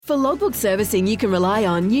For logbook servicing you can rely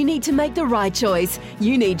on, you need to make the right choice.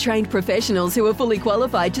 You need trained professionals who are fully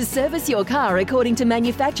qualified to service your car according to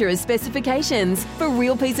manufacturer's specifications. For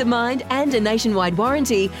real peace of mind and a nationwide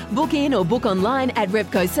warranty, book in or book online at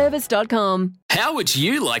repcoservice.com. How would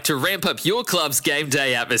you like to ramp up your club's game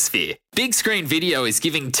day atmosphere? Big Screen Video is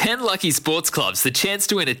giving 10 lucky sports clubs the chance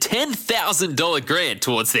to win a $10,000 grant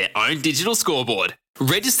towards their own digital scoreboard.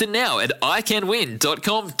 Register now at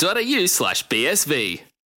iCanWin.com.au/BSV.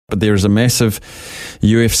 But there is a massive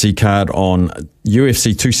UFC card on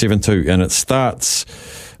UFC 272, and it starts,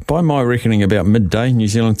 by my reckoning, about midday New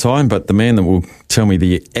Zealand time. But the man that will tell me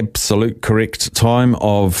the absolute correct time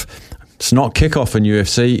of, it's not kickoff in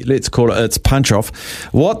UFC, let's call it, it's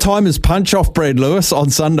punch-off. What time is punch-off, Brad Lewis, on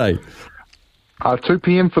Sunday? 2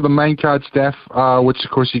 p.m. for the main card, Steph, which of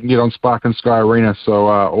course you can get on Spark and Sky Arena. So,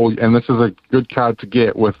 and this is a good card to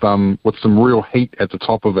get with some real heat at the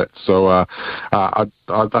top of it. So, I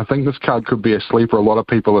think this card could be a sleeper. A lot of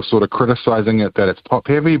people are sort of criticizing it that it's top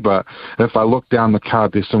heavy, but if I look down the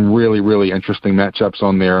card, there's some really, really interesting matchups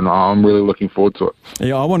on there, and I'm really looking forward to it.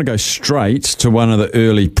 Yeah, I want to go straight to one of the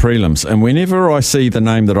early prelims, and whenever I see the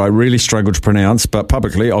name that I really struggle to pronounce, but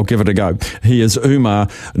publicly I'll give it a go. He is Umar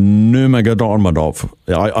Nurmagomedov.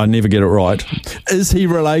 I never get it right. Is he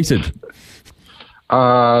related?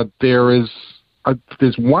 There's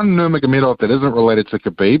one Nurmagomedov that isn't related to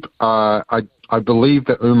Khabib. I believe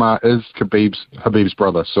that Umar is Khabib's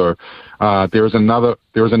brother. So there is another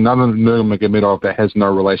Nurmagomedov that has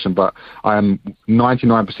no relation, but I am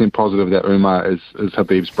 99% positive that Umar is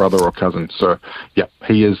Khabib's brother or cousin. So yeah,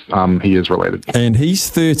 he is related. And he's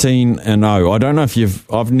 13-0. I don't know if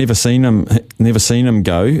I've never seen him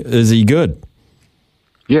go. Is he good?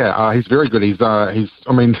 Yeah, he's very good. He's I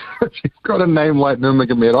mean, if you've got a name like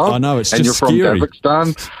Nurmagomedov, I know, it's and just you're scary. from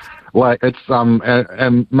Kazakhstan, like it's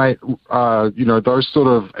and mate, you know, those sort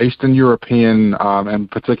of Eastern European and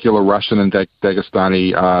particular Russian and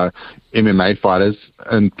Dagestani MMA fighters,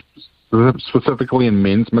 and specifically in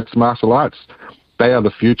men's mixed martial arts, they are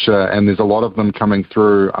the future, and there's a lot of them coming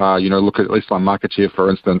through. You know, look at Islam Makhachev, for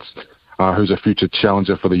instance, who's a future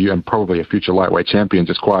challenger for the and probably a future lightweight champion,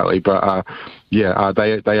 just quietly. But they are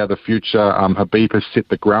the future. Khabib has set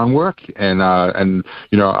the groundwork, and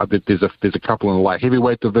you know, there's a couple in the light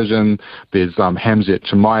heavyweight division. There's Khamzat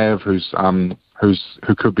Chimaev, who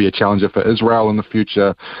could be a challenger for Israel in the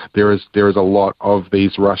future. There is a lot of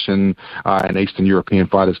these Russian and Eastern European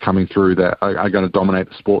fighters coming through that are going to dominate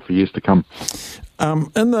the sport for years to come.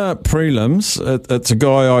 In the prelims, it's a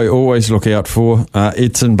guy I always look out for,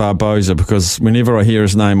 Edson Barboza, because whenever I hear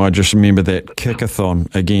his name, I just remember that kickathon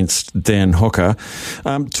against Dan Hooker.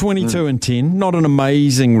 22-10, not an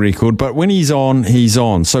amazing record, but when he's on, he's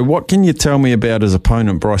on. So what can you tell me about his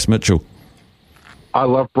opponent, Bryce Mitchell? I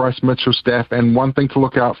love Bryce Mitchell's staff, and one thing to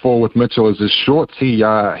look out for with Mitchell is his shorts. He's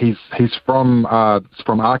from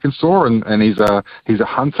Arkansas, and he's a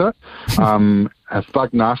hunter.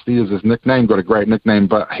 Thug Nasty is his nickname. Got a great nickname,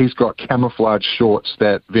 but he's got camouflage shorts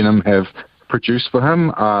that Venom have produced for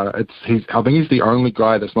him. I think he's the only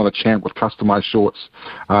guy that's not a champ with customized shorts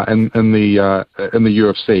in the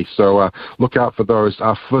UFC. So look out for those.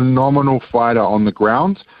 A phenomenal fighter on the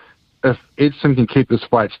ground. If Edson can keep this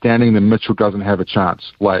fight standing, then Mitchell doesn't have a chance.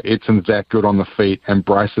 Like, Edson's that good on the feet, and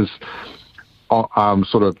Bryce's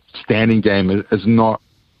sort of standing game is not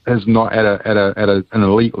at an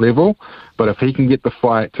elite level. But if he can get the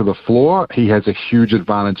fight to the floor, he has a huge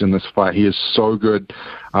advantage in this fight. He is so good.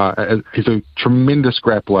 He's a tremendous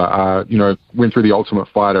grappler. You know, went through the Ultimate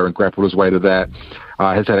Fighter and grappled his way to that.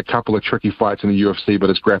 Has had a couple of tricky fights in the UFC, but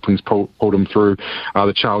his grappling's pulled him through.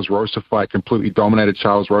 The Charles Rosa fight completely dominated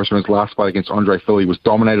Charles Rosa in his last fight against Andre Fili. Was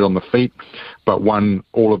dominated on the feet, but won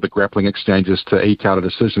all of the grappling exchanges to eke out a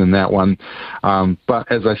decision in that one.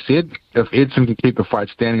 But as I said, if Edson can keep the fight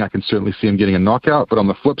standing, I can certainly see him getting a knockout. But on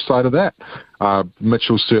the flip side of that,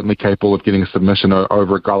 Mitchell's certainly capable of getting a submission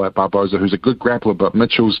over a guy like Barboza, who's a good grappler, but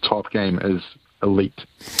Mitchell's top game is elite.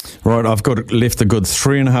 Right, I've got left a good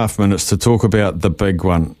 3.5 minutes to talk about the big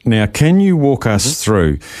one. Now, can you walk us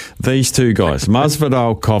through these two guys?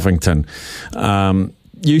 Masvidal, Covington,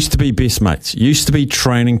 used to be best mates, used to be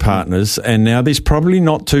training partners, and now there's probably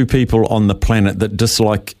not two people on the planet that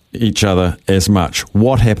dislike each other as much.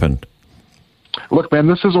 What happened? Look, man,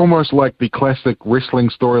 this is almost like the classic wrestling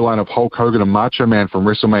storyline of Hulk Hogan and Macho Man from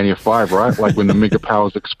WrestleMania 5, right? Like when the Mega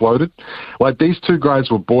Powers exploded. Like, these two guys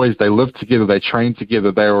were boys. They lived together. They trained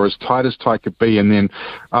together. They were as tight could be. And then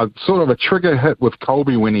sort of a trigger hit with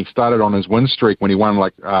Colby when he started on his win streak, when he won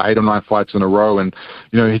like 8 or 9 fights in a row. And,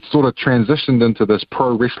 you know, he sort of transitioned into this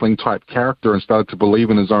pro wrestling type character and started to believe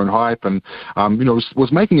in his own hype and, you know,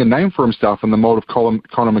 was making a name for himself in the mold of Conor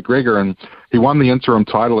McGregor. And he won the interim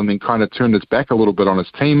title and then kind of turned his back a little bit on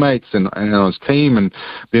his teammates and on his team. And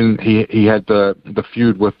then he had the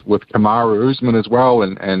feud with Kamaru Usman as well.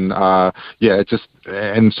 And it just,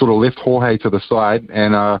 and sort of left Jorge to the side.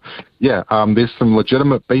 And, there's some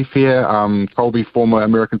legitimate beef here. Colby, former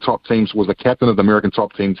American top teams, was a captain of the American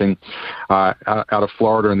top team out of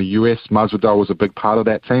Florida in the U.S. Masvidal was a big part of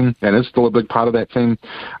that team and is still a big part of that team.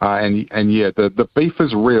 The beef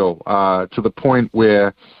is real to the point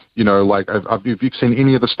where, you know, like, if you've seen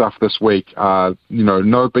any of the stuff this week, you know,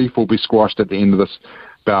 no beef will be squashed at the end of this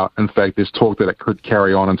bout. In fact, there's talk that it could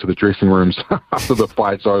carry on into the dressing rooms after the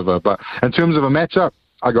fight's over. But in terms of a matchup,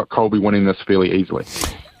 I got Colby winning this fairly easily.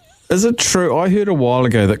 Is it true? I heard a while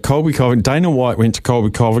ago that Dana White went to Colby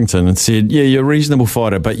Covington and said, yeah, you're a reasonable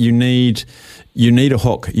fighter, but you need a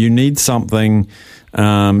hook. You need something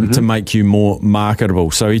to make you more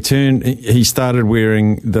marketable. So he started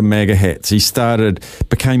wearing the MAGA hats. He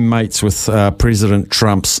became mates with President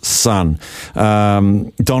Trump's son.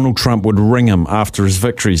 Donald Trump would ring him after his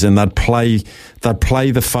victories and they'd play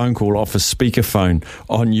the phone call off his speakerphone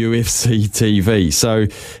on UFC TV. So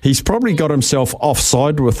he's probably got himself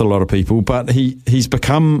offside with a lot of people, but he's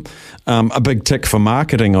become a big tick for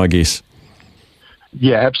marketing, I guess.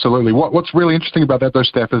 Yeah, absolutely. What's really interesting about that, though,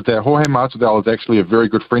 Steph, is that Jorge Masvidal is actually a very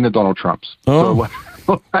good friend of Donald Trump's. Oh,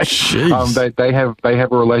 they have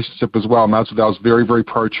a relationship as well. Masvidal is very, very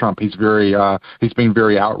pro-Trump. He's been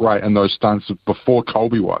very outright in those stunts before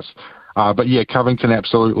Colby was. But yeah, Covington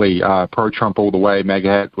absolutely pro-Trump all the way. MAGA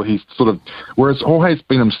hat. He's sort of, whereas Jorge's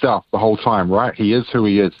been himself the whole time, right? He is who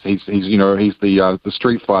he is. He's the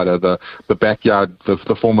street fighter, the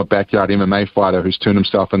former backyard MMA fighter who's turned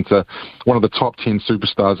himself into one of the top 10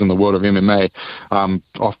 superstars in the world of MMA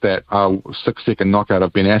off that 6-second knockout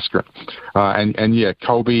of Ben Askren. And yeah,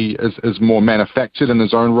 Colby is more manufactured in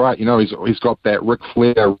his own right. You know, he's got that Ric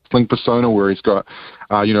Flair wrestling persona where he's got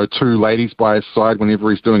 2 ladies by his side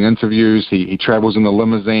whenever he's doing interviews. He travels in the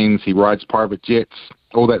limousines. He rides private jets.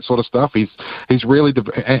 All that sort of stuff. He's really,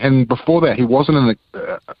 and before that, he wasn't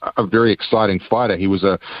a very exciting fighter. He was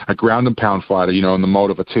a ground and pound fighter, you know, in the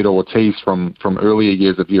mold of a Tito Ortiz from earlier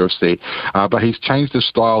years of UFC. But he's changed his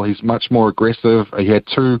style. He's much more aggressive. He had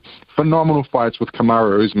 2 phenomenal fights with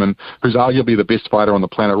Kamaru Usman, who's arguably the best fighter on the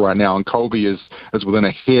planet right now, and Colby is within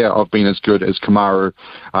a hair of being as good as Kamaru.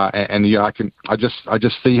 I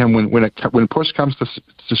just see him when push comes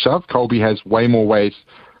to shove, Colby has way more ways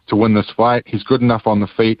to win this fight. He's good enough on the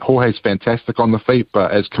feet. Jorge's fantastic on the feet,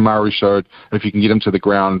 but as Kamaru showed, if you can get him to the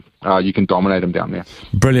ground, you can dominate him down there.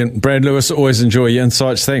 Brilliant. Brad Lewis, always enjoy your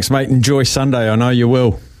insights. Thanks, mate. Enjoy Sunday. I know you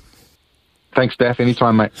will. Thanks, Daff.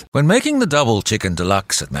 Anytime, mate. When making the double chicken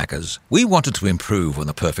deluxe at Macca's, we wanted to improve on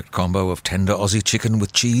the perfect combo of tender Aussie chicken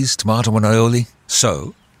with cheese, tomato and aioli.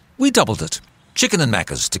 So, we doubled it. Chicken and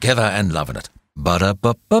Macca's, together and loving it.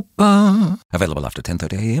 Ba-da-ba-ba-ba. Available after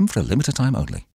 10:30 a.m. for a limited time only.